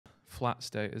flat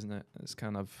state, isn't it? It's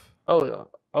kind of.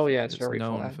 Oh yeah, it's very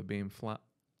known flat. for being flat.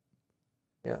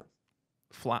 Yeah.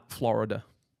 Flat Florida.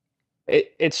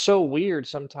 It's so weird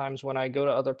sometimes when I go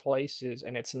to other places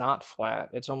and it's not flat.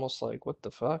 It's almost like, what the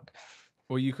fuck?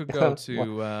 Well, you could go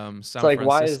to San like,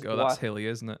 Francisco. That's hilly,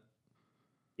 isn't it?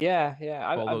 Yeah.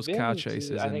 All I've those been car to,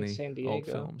 chases I in think, the San old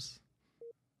Diego. films.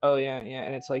 Oh yeah,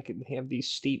 and it's like you have these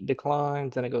steep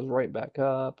declines, and it goes right back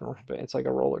up, and it's like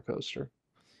a roller coaster.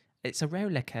 It's a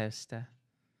roller coaster.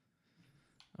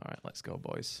 All right, let's go,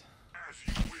 boys.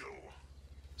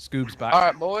 Scoob's back. All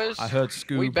right, boys. I heard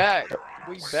Scoob. We back.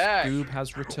 Scoob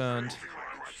has returned.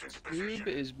 Scoob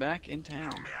is back in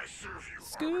town.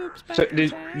 Scoob's back. So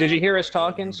did you hear us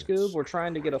talking, Scoob? We're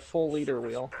trying to get a full leader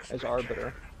wheel as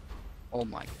arbiter. Oh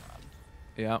my god.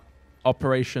 Yeah.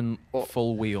 Operation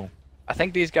Full Wheel. I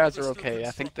think these guys are okay.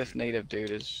 I think this native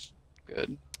dude is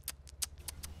good.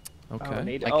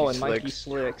 Okay. And Mikey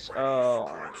Slicks.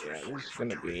 Oh, yeah, this is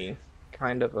gonna be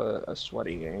kind of a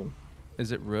sweaty game.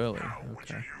 Is it really?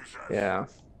 Okay. Yeah.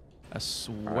 A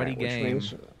sweaty game.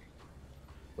 Which means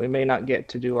we may not get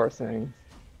to do our thing.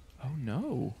 Oh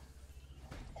no.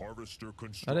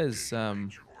 That is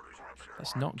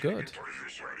that's not good.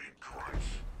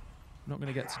 We're not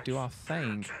gonna get to do our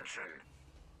thing.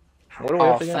 What do we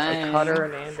have against? A Cutter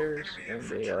and Anders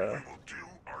and a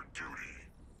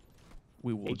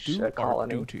we will do our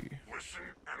duty.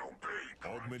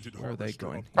 Where are they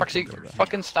going? Roxy,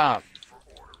 fucking stop.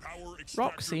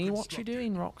 Roxy, what you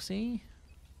doing, Roxy?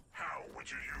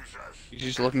 She's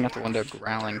just looking out the window,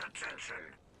 growling.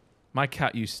 My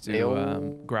cat used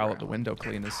to growl at the window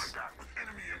cleaners.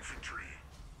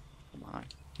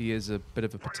 He is a bit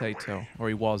of a potato, or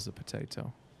he was a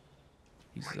potato.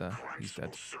 He's dead. he's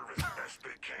dead.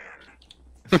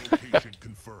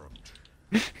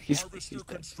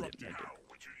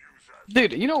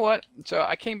 Dude, you know what? So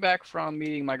I came back from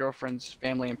meeting my girlfriend's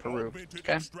family in Peru.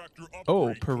 Okay.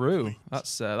 Oh, Peru.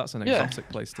 That's an exotic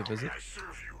place to visit.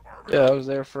 Yeah, I was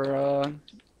there for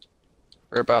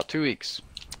about 2 weeks,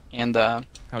 and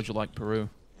how'd you like Peru?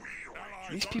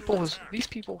 These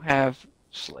people have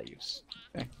slaves.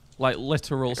 Okay? Like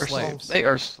literal slaves. They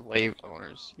are slave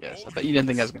owners. Yes, I bet you didn't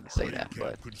think I was going to say that,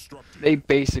 but they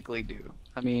basically do.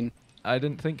 I mean, I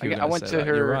didn't think you were I went to to that.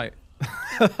 her. You're right.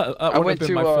 That would have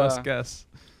been my first guess.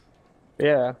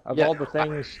 Yeah, of all the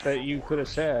things that you could have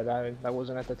said, that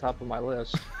wasn't at the top of my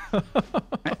list. I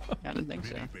didn't think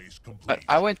so. But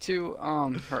I went to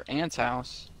her aunt's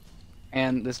house,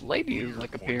 and this lady was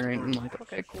like appearing. I'm like,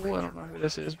 okay, cool. I don't know who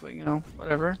this is, but you know,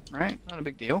 whatever, right? Not a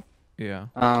big deal. Yeah.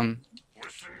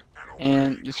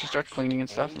 And she starts cleaning and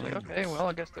stuff. I'm like, okay, well,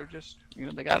 I guess they're just, you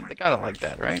know, they got it like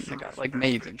that, right? They got like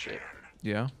maids and shit.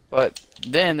 Yeah. But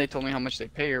then they told me how much they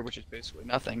pay her, which is basically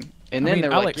nothing. And then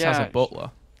they're Alex like, yeah, has a butler,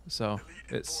 so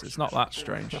it's not that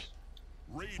strange.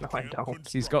 No, I don't.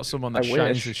 He's got someone that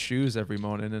shines his shoes every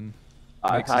morning and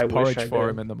makes I his porridge for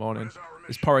him in the morning.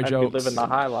 His porridge oats. I'd be living the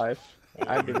high life.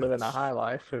 I'd be living a high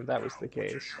life if that was the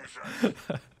case.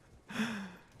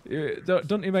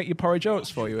 Don't he make your porridge oats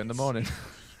for you in the morning?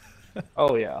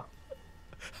 Oh yeah.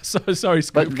 Sorry,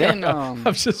 Scoop. But then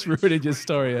I've just ruined your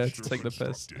story here to take the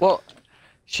piss. Well,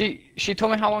 she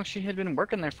told me how long she had been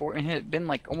working there for, and it had been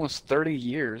like almost 30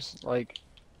 years. Like,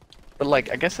 but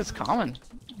like I guess it's common.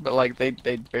 But like they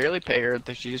barely pay her.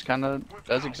 She just kind of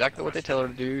does exactly what they tell her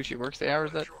to do. She works the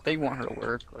hours that they want her to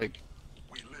work. Like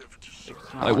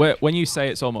when you say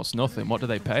it's almost nothing, what do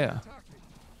they pay her?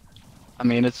 I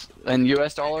mean, it's in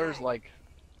U.S. dollars, like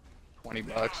 $20.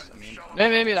 I mean,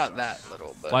 maybe not that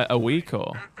little, but like a week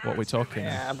or what we're talking?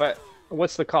 Yeah, but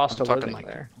what's the cost of living like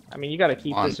there? I mean, you got to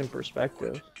keep this in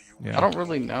perspective. Yeah. I don't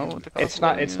really know what the cost.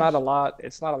 It's not a lot.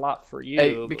 It's not a lot for you.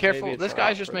 Hey, be careful. This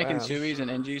guy's just making suis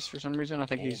and NGs for some reason. I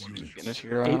think he's getting his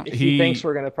hero out. He thinks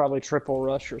we're gonna probably triple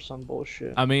rush or some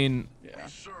bullshit. I mean, yeah.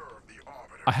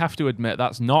 I have to admit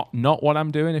that's not what I'm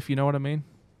doing. If you know what I mean.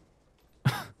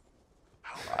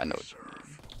 I know what you mean.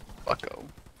 Bucko.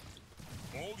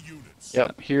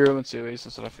 Yep, hero and suis.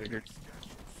 That's what I figured.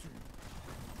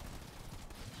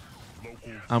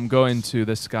 I'm going to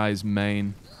this guy's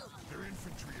main.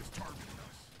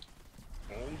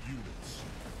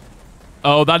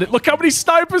 Oh, look how many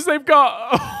snipers they've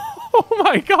got! Oh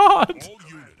my god!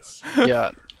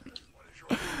 Yeah.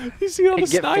 You see all the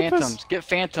snipers? Get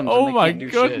phantoms. Oh my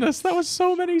goodness, that was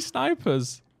so many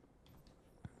snipers.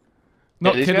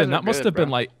 Not kidding, that must have been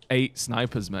like 8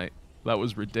 snipers, mate. That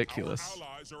was ridiculous.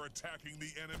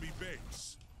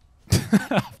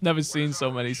 I've never seen so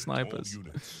many snipers.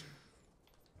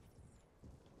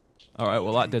 Alright,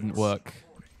 well that didn't work.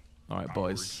 Alright,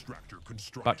 boys.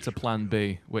 Back to plan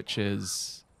B, which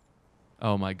is...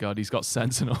 Oh my god, he's got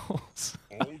sentinels.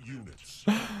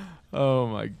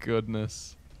 my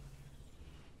goodness.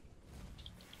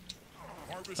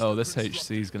 Oh, this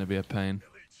HC is going to be a pain.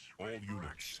 All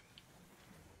units.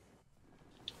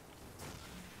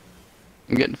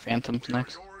 I'm getting phantoms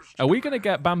next. Are we going to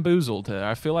get bamboozled here?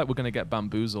 I feel like we're going to get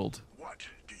bamboozled.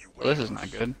 Well, this is not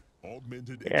good.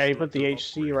 Yeah, you put the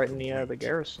HC right in the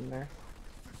garrison there.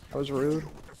 That was rude.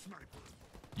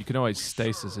 You can always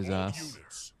stasis his ass.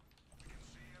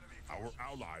 Our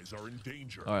allies are in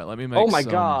danger. All right, let me make Oh my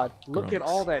some god, look at grunts.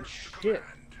 all that shit.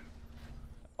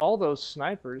 All those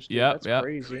snipers, dude, Yep, that's yep.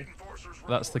 crazy.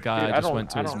 That's the guy Dude, I just went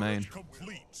to his don't- main.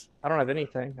 I don't have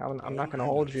anything. I'm not gonna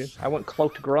hold you. I went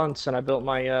cloaked grunts and I built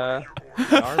my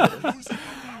arbiter.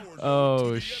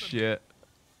 Oh shit.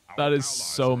 That is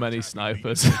so many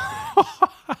snipers.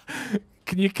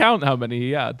 Can you count how many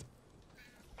he had?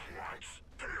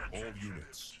 All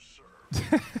units.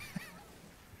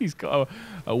 He's got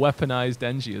a weaponized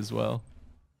Engie as well.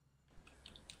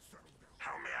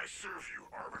 How may I serve you,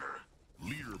 Arbiter?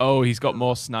 Leader, Oh, he's got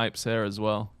more snipes here as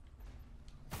well.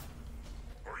 are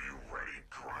you ready,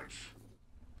 grunts?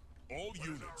 All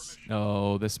units.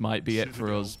 Oh, this might be it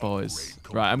for us, boys.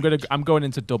 Right, I'm going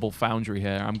into double foundry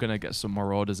here. I'm gonna get some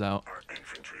marauders out. Our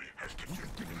infantry has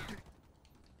defeated.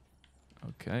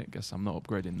 Okay, guess I'm not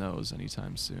upgrading those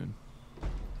anytime soon.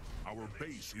 Our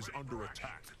base is under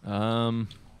attack.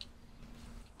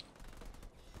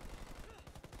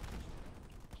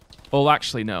 Well,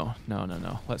 actually, no.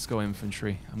 Let's go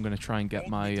infantry. I'm gonna try and get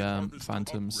my Harvester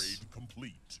phantoms. upgrade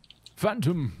complete.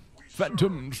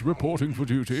 Phantoms reporting for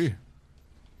duty.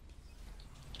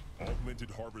 Augmented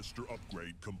harvester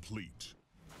upgrade complete.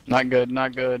 Not good,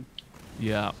 not good.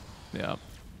 Yeah.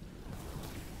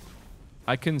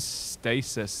 I can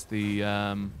stasis the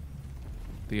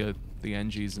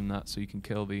Engies and that, so you can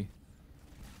kill the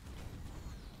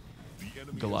The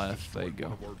enemy Goliath. has There you destroyed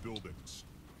go. one of our buildings.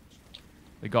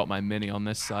 They got my mini on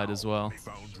this side as well.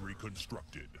 Foundry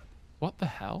constructed. What the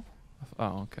hell?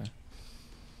 Oh, okay.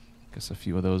 Guess a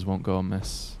few of those won't go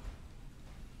amiss.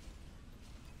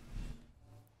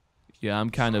 Yeah,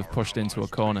 I'm kind of pushed into a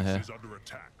corner here. Is under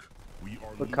attack. We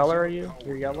are What color are you?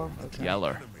 You're yellow? Okay.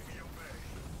 Yeller.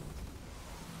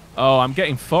 Oh, I'm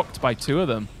getting fucked by two of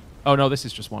them. Oh no, this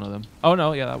is just one of them. Oh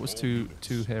no, yeah, that was two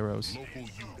heroes. local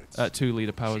units. 2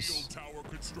 leader powers. Shield tower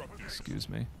constructed. Excuse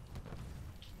me.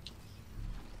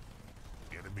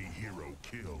 Enemy hero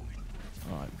killed.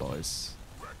 Alright, boys.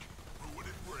 Wreck, ruin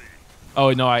and raid.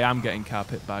 Oh no, I am getting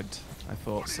carpet bagged. I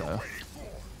thought so.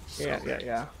 Yeah. We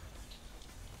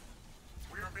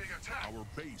are being attacked. Our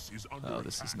base is under Oh,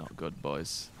 this is not good,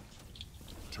 boys.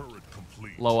 Turret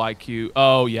complete. Low IQ.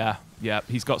 Oh yeah,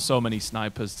 he's got so many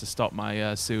snipers to stop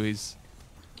my Suis.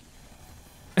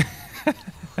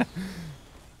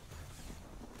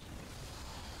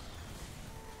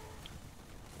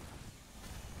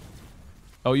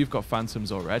 Oh, you've got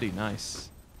phantoms already. Nice.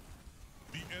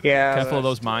 The enemy Yeah. Careful of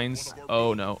that's- those mines.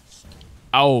 Oh no.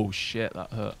 Oh shit,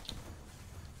 that hurt.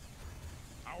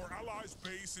 Our allies'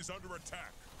 base is under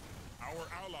attack. Our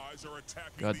allies are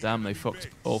attacking. God the damn, they enemy fucked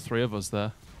base. all 3 of us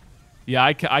there. Yeah,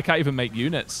 I can't even make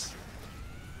units.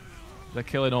 They're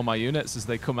killing all my units as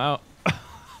they come out.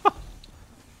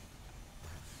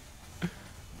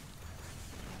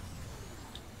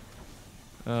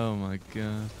 Oh my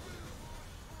god.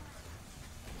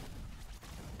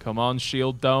 Come on,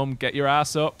 Shield Dome, get your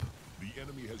ass up. The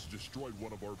enemy has destroyed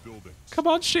one of our buildings. Come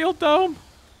on, Shield Dome.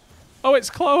 Oh, it's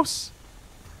close.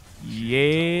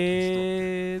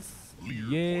 Yes.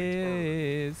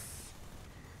 Yes.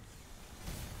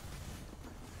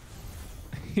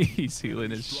 He's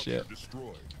healing his Structure shit.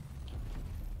 destroyed.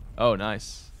 Oh,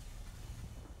 nice.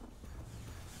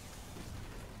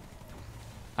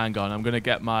 Hang on, I'm gonna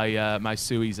get my my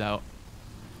Suis out.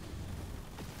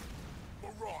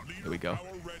 Hurrah, Here we go. power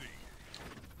ready.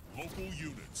 Local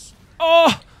units. Oh!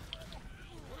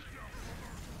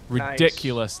 Nice.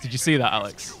 Ridiculous. Did you see that,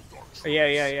 Alex?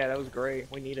 Yeah. That was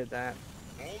great. We needed that.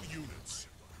 All units.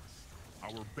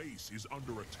 Our base is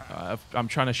under attack. I'm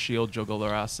trying to shield juggle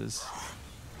their asses.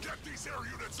 Get these air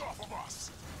units off of us.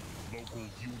 Local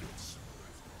units.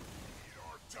 Eat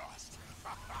our dust.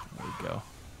 There we go.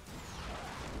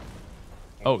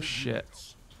 Oh, All shit.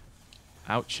 units.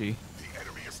 Ouchie. The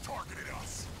enemy has targeted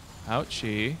us.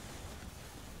 Ouchie.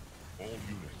 All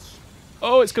units.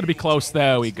 Oh, it's gonna be close.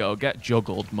 There we go. Get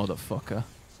juggled, motherfucker.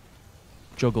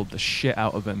 Juggled the shit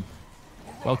out of him.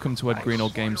 Welcome to Ed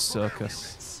Greeno Games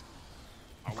Circus.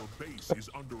 Our base is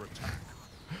under attack.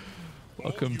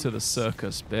 Welcome to the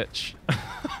circus, bitch.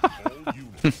 All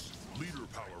units. Leader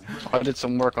power ready. I did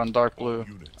some work on dark blue. All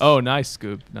units. Oh, nice,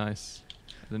 Scoob. Nice.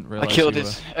 I didn't I realize killed you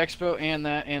his expo and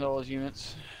that and all his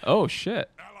units. were... Oh, shit.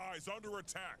 Allies under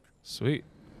attack. Sweet.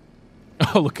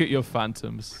 Oh, look at your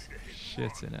phantoms.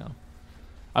 Shit, you know.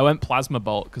 I went plasma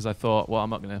bolt because I thought, well, I'm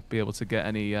not going to be able to get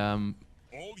any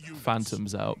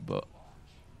phantoms out, but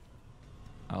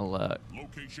I'll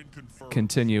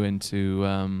continue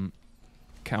into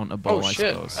counter ball, Oh I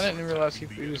shit! suppose. I didn't realize he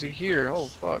was here. Oh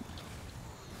fuck!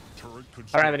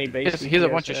 I don't have any base. He's a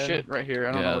bunch of shit right here.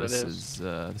 I don't know what it is.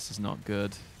 This is not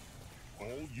good. All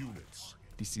units.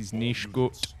 This is niche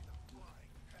good.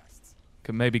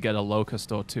 Can maybe get a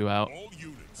locust or two out All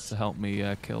units. to help me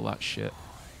kill that shit.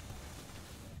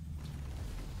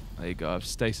 There you go. I've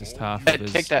stasis half of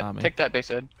his army. Take that base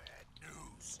head.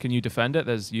 Can you defend it?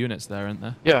 There's units there, aren't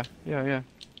there? Yeah, yeah, yeah.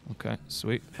 Okay,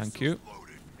 sweet. Thank you.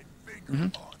 Mm-hmm.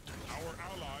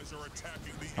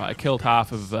 Right, I killed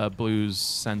half of Blue's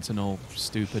Sentinel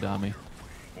stupid army.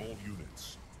 All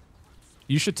units.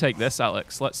 You should take this,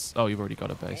 Alex. Let's. Oh, you've already got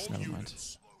a base. Never mind.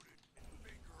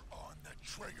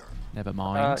 Never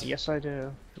mind. Yes, I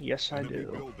do. Yes, I do.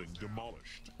 Building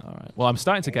demolished. All right. Well, I'm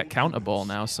starting to get counter ball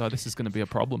now, so this is going to be a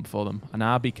problem for them. An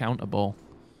RB counter ball.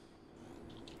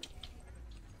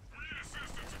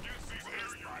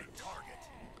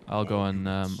 I'll go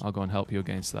and help you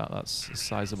against that. That's a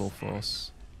sizable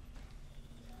force.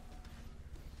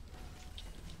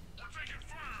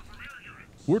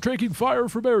 We're taking fire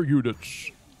from air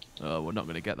units. Oh, we're not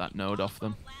going to get that node off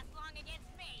them.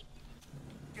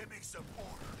 Give me some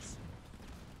orders.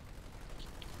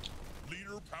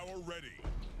 Leader power ready.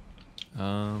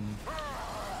 Local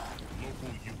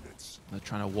units. They're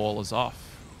trying to wall us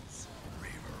off.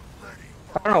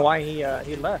 I don't know why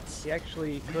he left. He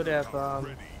actually could have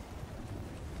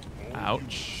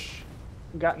Ouch.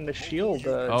 gotten the shield.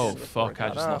 Oh, before it fuck. I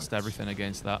got just out. lost everything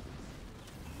against that.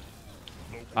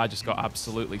 I just got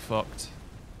absolutely fucked.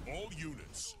 All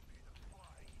units.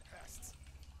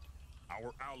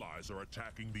 Our allies are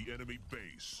attacking the enemy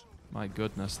base. My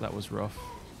goodness, that was rough.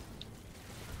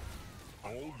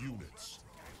 All units.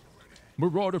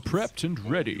 Marauder prepped and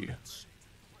ready.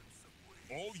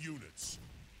 All units.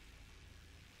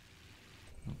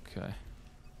 Okay.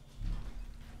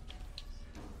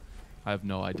 I have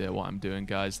no idea what I'm doing,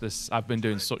 guys. I've been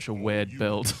doing such a weird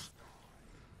build.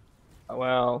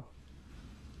 Well,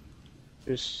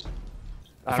 just.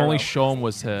 I If don't only know. Sean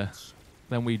was here,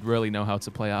 then we'd really know how to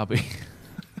play RB.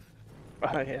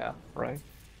 Yeah, right.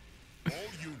 All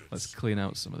units. Let's clean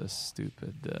out some of this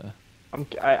stupid...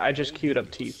 I just queued up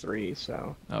T3,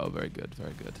 so. Oh, very good,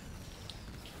 very good.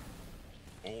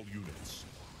 All units.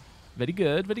 Very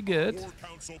good, very good. War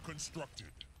council constructed.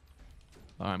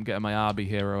 Alright, I'm getting my RB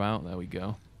hero out. There we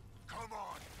go. Come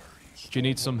on, birdies. Do you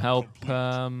need some help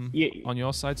Yeah. on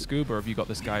your side, Scoob, or have you got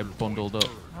this guy bundled up?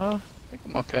 I think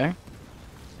I'm okay.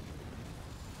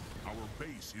 Our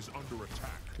base is under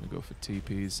attack. Gonna go for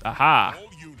TPs. Aha! All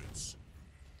units.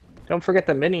 Don't forget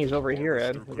the minis over here,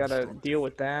 Ed. We gotta deal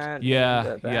with that. Yeah,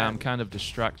 and, that. yeah, I'm kind of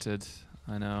distracted.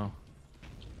 I know.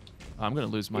 I'm gonna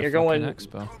lose my You're fucking going-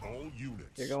 expo. All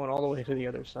units. You're going all the way to the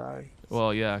other side.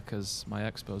 Well, yeah, because my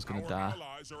expo's gonna Our die.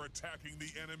 allies are attacking the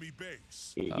enemy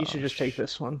base. You should just take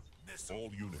this one.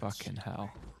 All units. Fucking hell.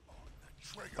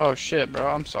 Oh shit, bro.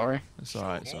 I'm sorry. It's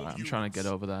alright, it's alright. I'm trying to get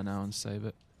over there now and save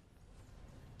it.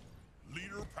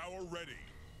 Leader power ready.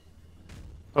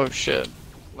 Oh shit.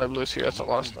 Let loose here. That's a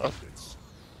lot of stuff. Units.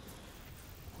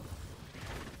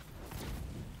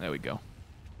 There we go.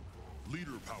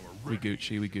 Leader power We ready.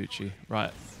 Gucci, we Gucci.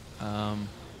 Right.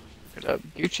 Good up,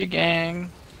 Gucci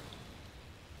gang.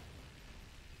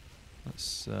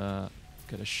 Let's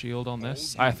get a shield on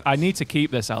this. I need to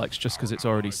keep this, Alex, just because it's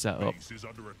already set up. Base is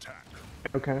under attack.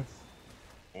 Okay,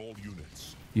 All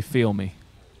units. You feel me?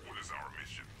 What is our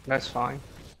mission? that's fine.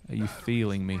 Are you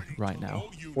feeling me right now?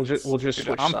 All units. We'll just Dude,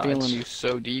 switch I'm sides. feeling you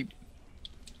so deep.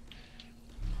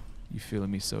 You feeling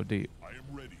me so deep? I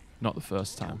am ready. Not the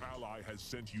first time. Your ally has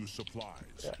sent you supplies.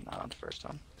 Yeah, not the first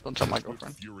time. Don't tell my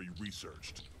girlfriend. Fury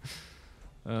researched.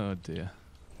 Oh dear.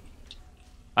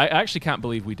 I actually can't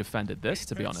believe we defended this,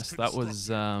 to be honest. That was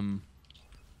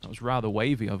rather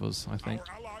wavy of us, I think.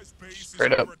 Our allies' base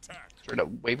Straight is up. under attack. Straight up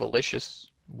wavelicious.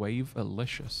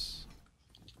 Wave-alicious.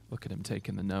 Look at him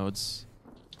taking the nodes.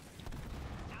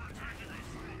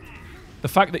 The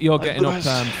fact that you're getting up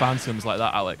phantoms like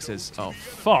that, Alex, is... Oh,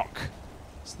 fuck!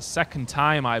 It's the second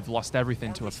time I've lost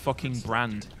everything to a fucking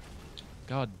brand.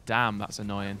 God damn, that's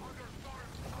annoying.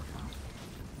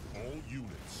 All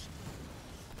units.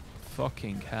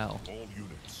 Fucking hell. All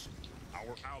units.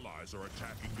 Our allies are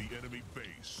attacking the enemy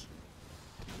base.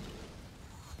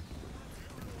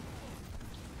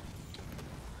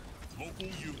 Local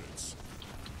units.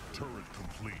 Turret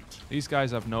complete. These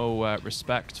guys have no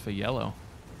respect for yellow.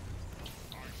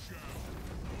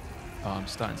 Oh, I'm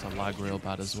starting to lag real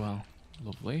bad as well.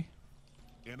 Lovely.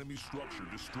 Enemy structure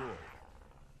destroyed.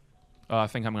 Oh, I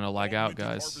think I'm gonna lag out,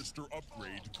 guys. Harvester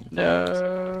upgrade complete.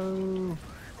 No.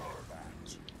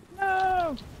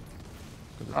 No.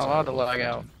 I'm allowed to lag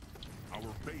out. Our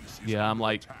base is Yeah, I'm under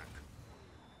like attack.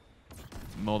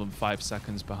 more than 5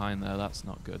 seconds behind there. That's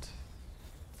not good.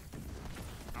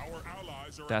 Our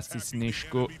allies are Das ist attacking the nicht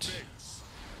enemy gut. base.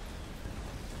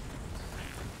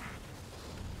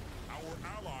 Our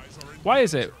allies are in Why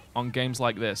is it on games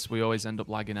like this we always end up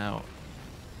lagging out?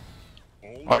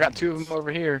 Oh, I got 2 of them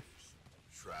over here.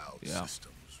 Shroud Yeah.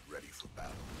 systems ready for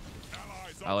battle.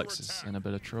 Allies Alex under is attack. in a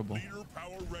bit of trouble. Leader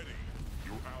power ready.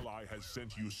 Your ally has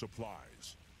sent you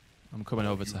supplies. I'm coming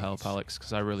over to help Alex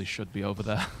because I really should be over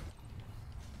there.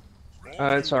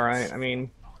 It's alright. I mean,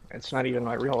 it's not even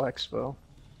my real expo.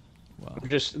 Well,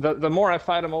 Just the more I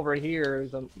fight them over here,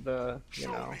 the you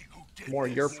know, more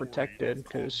you're protected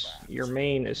because your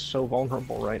main is so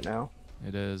vulnerable right now.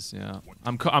 it is, yeah.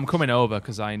 I'm coming over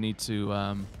because I need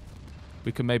to.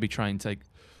 We can maybe try and take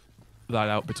that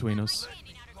out between us.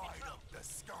 Light up the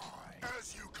sky.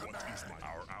 As you command.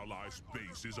 Our allies'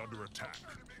 base is under attack.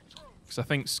 Because I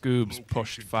think Scoob's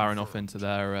pushed far enough into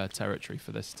their territory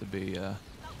for this to be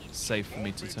safe for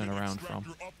me to turn around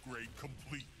from. Upgrade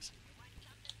complete.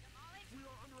 We are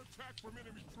under attack from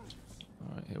enemy troops.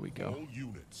 All right, here we go. All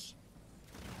units.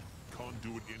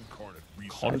 Conduit incarnate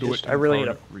research. Conduit I really need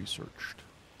incarnate researched.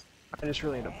 I just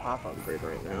really need a pop upgrade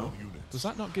right now. All units. Does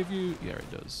that not give you? Yeah, it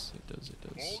does. It does. It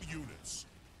All does. units.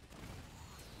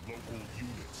 Local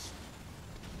units.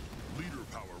 Leader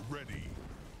power ready.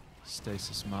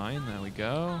 Stasis mine. There we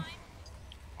go.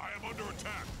 I am under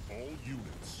attack. All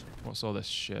units. What's all this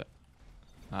shit?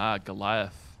 Ah,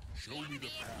 Goliath. Show me the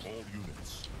path. All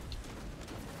units.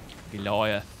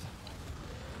 Goliath.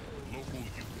 Local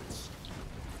units.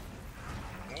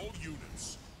 All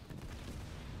units.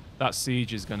 That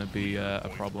siege is going to be a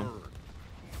Point problem.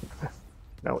 earned.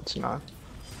 No, it's not.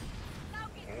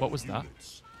 What was that?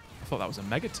 Units. I thought that was a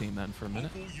mega team then for a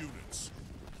minute. Local units.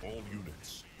 All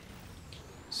units.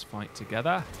 Let's fight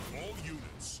together. All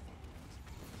units.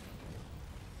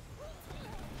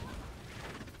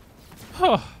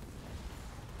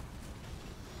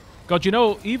 God, you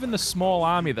know, even the small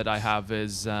army that I have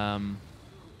is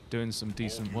doing some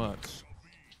decent work.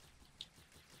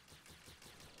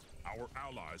 Our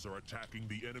allies are attacking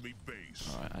the enemy base.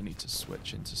 Alright, I need to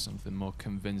switch into something more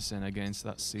convincing against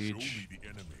that Show siege. me the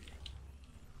enemy.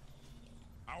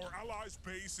 Our allies'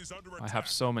 base is under attack. I have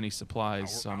so many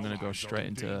supplies, so I'm gonna go straight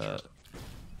into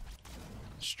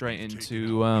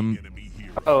Enemy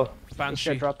here. Oh, this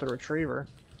Banshee. guy dropped the retriever.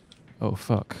 Oh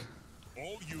fuck.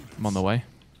 All units. I'm on the way.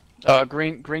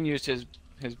 Green used his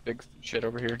big shit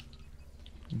over here.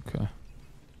 Okay.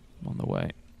 I'm on the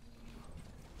way.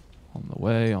 On the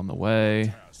way, on the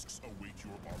way. Tasks await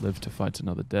your order. Live to fight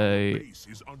another day. Base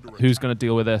is under Who's attack. gonna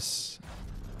deal with this?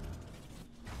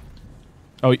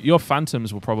 Oh, your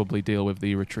phantoms will probably deal with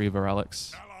the retriever,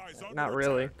 Alex. Allies under Not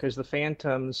really, attack. because the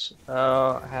phantoms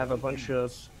have a bunch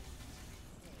of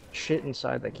shit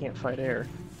inside that can't fight air.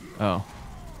 Oh.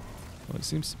 Well, it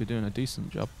seems to be doing a decent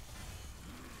job.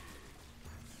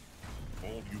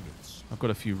 All units. I've got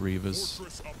a few reavers.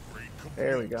 Fortress upgrade complete.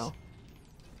 There we go.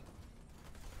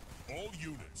 All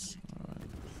units.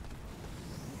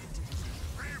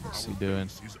 What's he doing?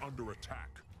 Base is under attack.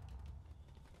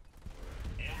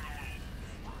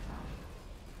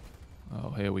 Oh,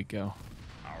 here we go.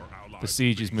 Our allies' The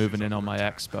siege is base moving in under on my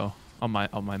attack. expo. On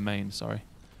my main, sorry.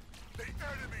 The enemy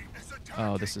is attacking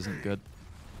Oh, this isn't me. good.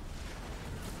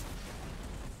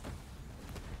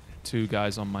 2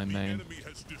 guys on my The main. enemy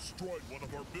has destroyed one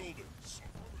of our buildings.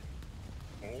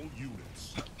 All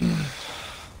units. As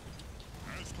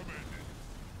commanded.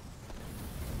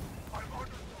 I'm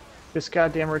under This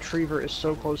goddamn retriever is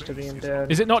so close to being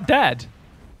dead. Is it not dead?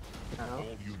 No,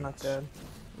 it's not dead.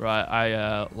 Right,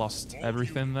 I lost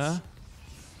everything there.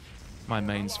 My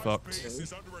main's fucked. base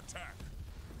is under attack.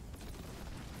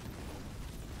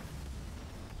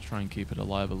 Try and keep it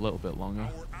alive a little bit longer.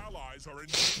 Our allies are in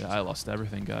Yeah, I lost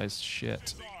everything, guys.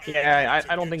 Shit. Yeah,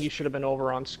 I don't think you should have been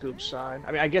over on Scoop's side.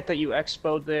 I mean, I get that you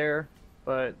expoed there,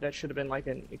 but that should have been like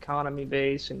an economy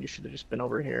base, and you should have just been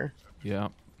over here. Yeah,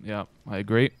 yeah, I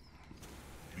agree.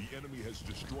 The enemy has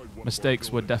destroyed one of our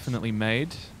Mistakes were buildings. definitely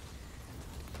made.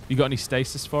 You got any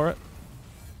stasis for it?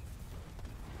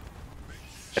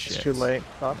 It's Shit. too late.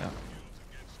 Fuck. Yeah.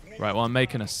 Right, well, I'm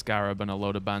making a scarab and a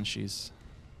load of banshees.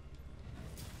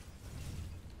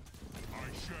 I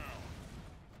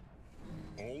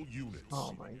shall. All units.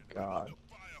 Oh my god.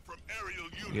 Fire from aerial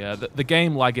units. Yeah, the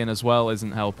game lagging as well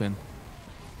isn't helping.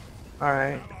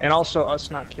 Alright. And also us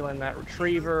not killing that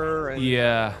retriever. And,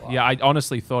 Yeah, yeah. I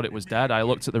honestly thought it was dead. I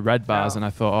looked at the red bars No. and I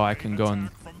thought, oh, I can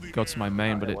go to my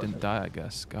main, but it didn't die. I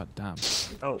guess. God damn.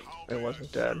 Oh, it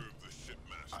wasn't dead.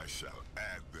 I shall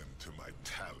add them to my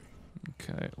tally.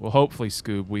 Okay. Well, hopefully,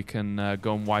 Scoob, we can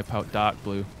go and wipe out Dark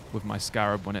Blue with my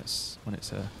Scarab when it's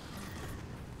here,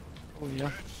 Oh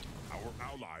yeah. Our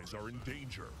allies are in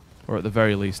danger. or at the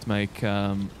very least, make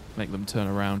them turn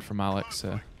around from Alex. Is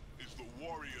the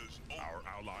warriors? Our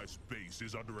allies' base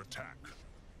is under attack.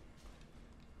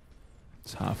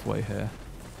 It's halfway here.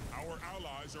 Our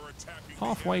allies are attacking.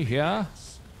 Halfway here.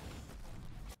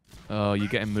 Oh, you're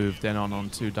getting moved in on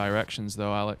 2 directions,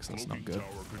 though, Alex. That's not good.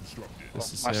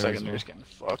 This is My serious. secondary's getting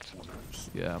fucked.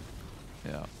 Yeah.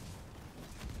 Yeah.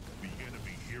 The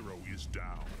enemy hero is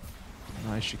down.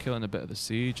 Nice. You're killing a bit of the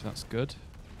siege. That's good.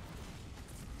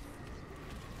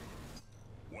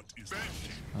 What is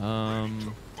that?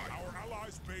 Um. Our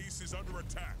allies' base is under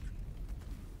attack.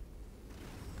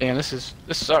 Damn, this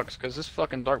sucks because this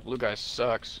fucking dark blue guy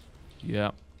sucks.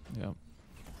 Yeah. Yeah.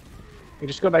 You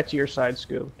just go back to your side,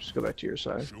 Scoob. Just go back to your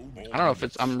side. I don't know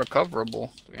if I'm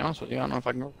recoverable. To be honest with you, I don't know if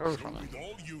I can recover from it.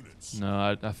 All units.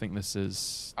 No, I think this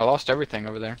is. I lost everything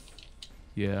over there.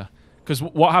 Yeah. Because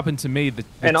what happened to me, the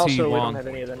And T1. also, we don't have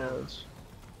any of the nodes.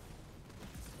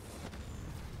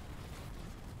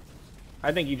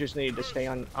 I think you just needed to stay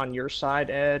on your side,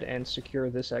 Ed, and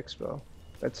secure this expo.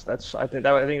 I think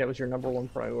that was your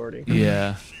number1 priority.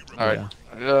 Yeah. All right,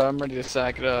 Yeah. I'm ready to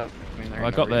sack it up. I mean, Well,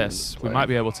 I got this. We might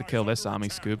be able to kill this army,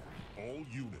 Scoob. All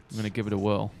units. I'm gonna give it a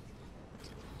whirl.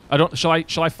 Shall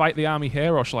I fight the army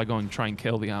here, or shall I go and try and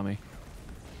kill the army?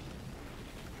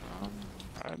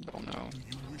 I don't know.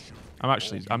 I'm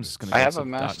just gonna I go have to a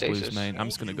mass Dark Blue's stasis. main. I'm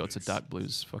just gonna go to Dark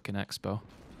Blue's fucking expo.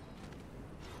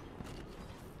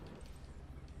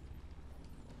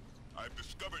 I've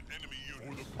discovered enemy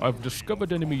units. I've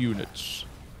discovered enemy units.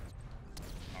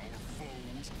 Our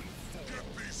foes.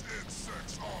 Get these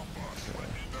insects off us.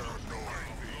 They're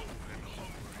annoying and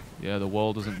hungry. Yeah, the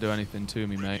wall doesn't do anything to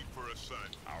me, mate. For a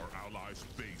sight. Our allies'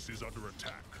 base is under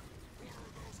attack. What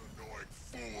are those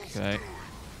annoying fools Okay. doing?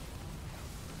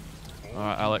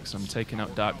 Alright, Alex, I'm taking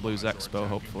out Dark Blue's expo,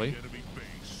 hopefully. Enemy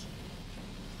base.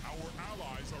 Our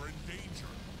allies are in danger.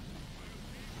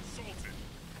 Assaulted.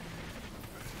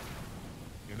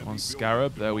 Enemy On building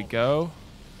Scarab, there we demolished. go.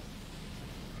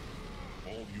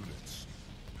 All units.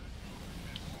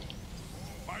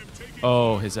 I am taking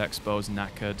Oh, his expo's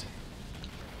knackered.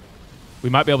 We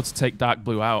might be able to take Dark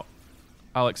Blue out.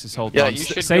 Alex is holding Yeah, on. you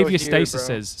should Save go your here, bro.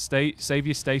 stasises. Save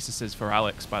your stasises for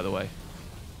Alex, by the way.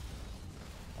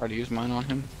 I already used mine on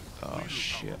him. Oh,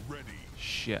 shit. ready.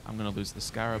 Shit, I'm gonna lose the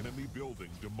Scarab. Enemy building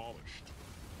demolished.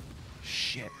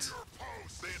 Shit.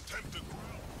 Post. They attempted.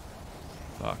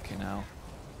 Fucking hell.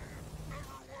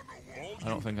 All I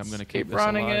don't think I'm gonna keep Keep this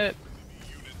running alive. it.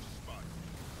 units spotted.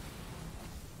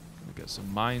 Gonna get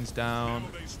some mines down.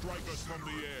 They strike us from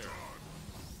the air.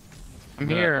 I'm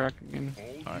Yeah. here. I can...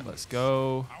 Alright, let's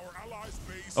go. Our allies'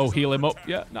 base Oh, is heal him under up. attack.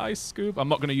 Yeah, nice, Scoob. I'm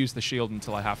not gonna use the shield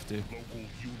until I have to. Local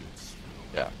units.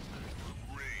 Yeah.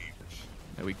 Range.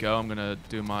 There we go. I'm gonna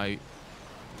do my.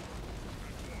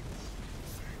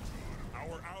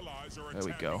 Our allies are There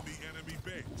we attacking go. the enemy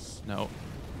base. No.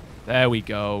 There we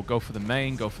go. Go for the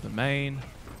main. Go for the main.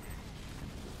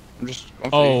 I'm just going for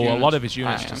these Oh, a lot units. of his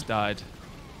units I am. just died.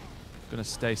 Gonna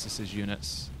stasis his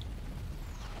units.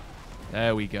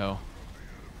 There we go.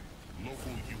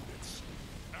 Local units.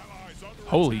 Allies under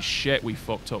Holy attack. shit, we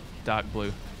fucked up Dark Blue.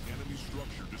 Enemy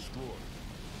structure destroyed.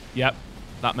 Yep,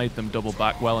 that made them double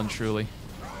back well and truly.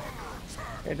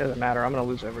 It doesn't matter. I'm gonna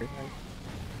lose everything.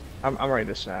 I'm ready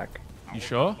to sack. You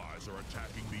sure? Allies are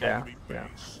attacking the Yeah, enemy yeah.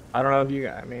 base. I don't know if you.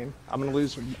 I mean, I'm gonna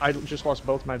lose. I just lost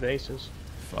both my bases,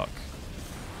 Fuck.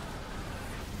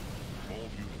 All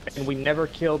units. and we never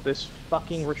killed this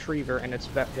fucking retriever, and it's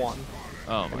vet 1.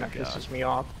 Oh And my that god. pisses me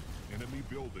off. Enemy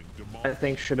building That demolished.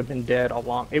 thing should have been dead a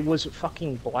long. It was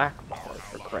fucking blackballed,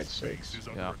 for Christ's Base sakes. is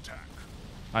under Yeah. attack.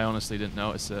 I honestly didn't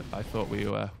notice it. I thought we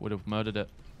would have murdered it.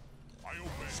 I obey.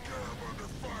 Scarab under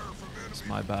fire from enemy. It's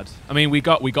my bad. I mean, we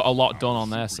got a lot done on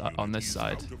this on this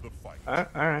side. Out of the fight. All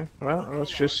right. Well,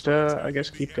 let's just, I guess,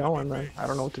 keep going then. I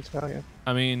don't know what to tell you.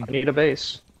 I mean, I need a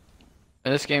base.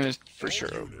 And this game is for All sure.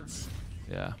 units.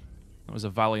 yeah, that was a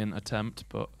valiant attempt,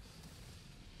 but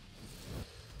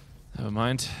never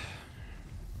mind.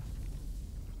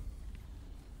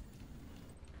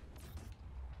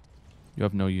 You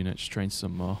have no units. Train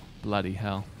some more. Bloody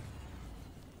hell.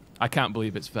 I can't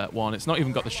believe it's Vet 1. It's not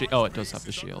even got the shield. Oh, it does have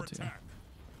the shield, yeah.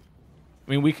 I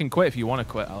mean, we can quit if you want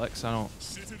to quit, Alex. I don't...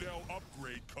 Citadel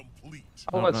upgrade complete.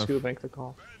 I'll I let don't know Scoob make the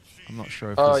call. I'm not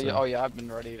sure if. Oh there's yeah, a- oh yeah, I've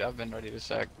been ready. I've been ready to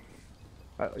sack.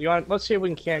 You want? Let's see if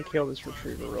we can't kill this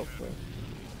retriever real quick.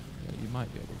 Yeah, you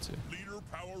might be able to. Leader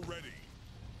power ready.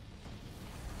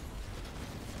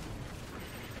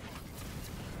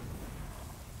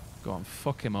 Go on,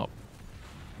 fuck him up.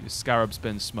 Your scarab's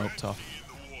been smoked off. In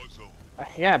the war zone.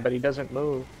 Yeah, but he doesn't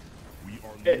move. We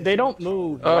are They don't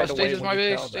move Oh, right away stasis when my you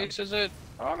base. tell them. Stasis it.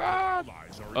 Oh god.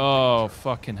 allies are in Oh, danger.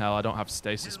 fucking hell, I don't have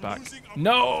stasis We're back. losing a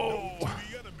No! to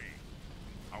the enemy.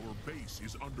 Our base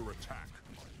is under attack.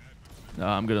 No,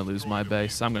 I'm gonna lose my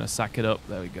base. I'm gonna sack it up.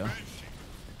 There we go.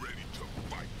 Ready to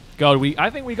fight. God, I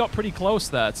think we got pretty close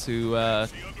there to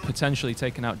potentially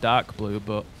taking out Dark Blue,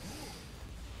 but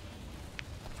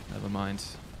never mind.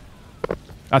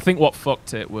 I think what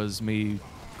fucked it was me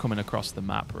coming across the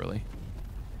map, really.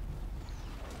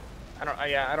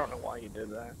 I don't know why you did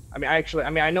that.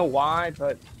 I know why,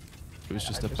 but It was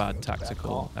just I a just bad think it's a bad tactical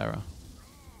call. error.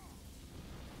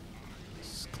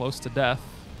 It's close to death.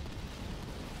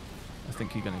 I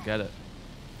think you're gonna get it.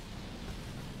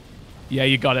 Yeah,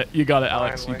 you got it. You got it,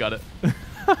 Alex. You Finally. got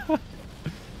it.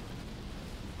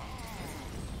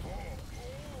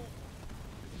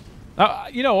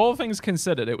 You know, all things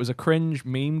considered, it was a cringe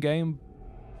meme game,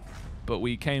 but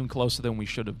we came closer than we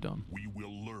should have done. We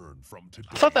will learn from today.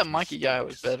 I thought that Mikey guy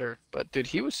was better, but dude,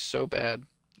 he was so bad.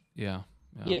 Yeah.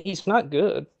 yeah, he's not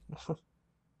good.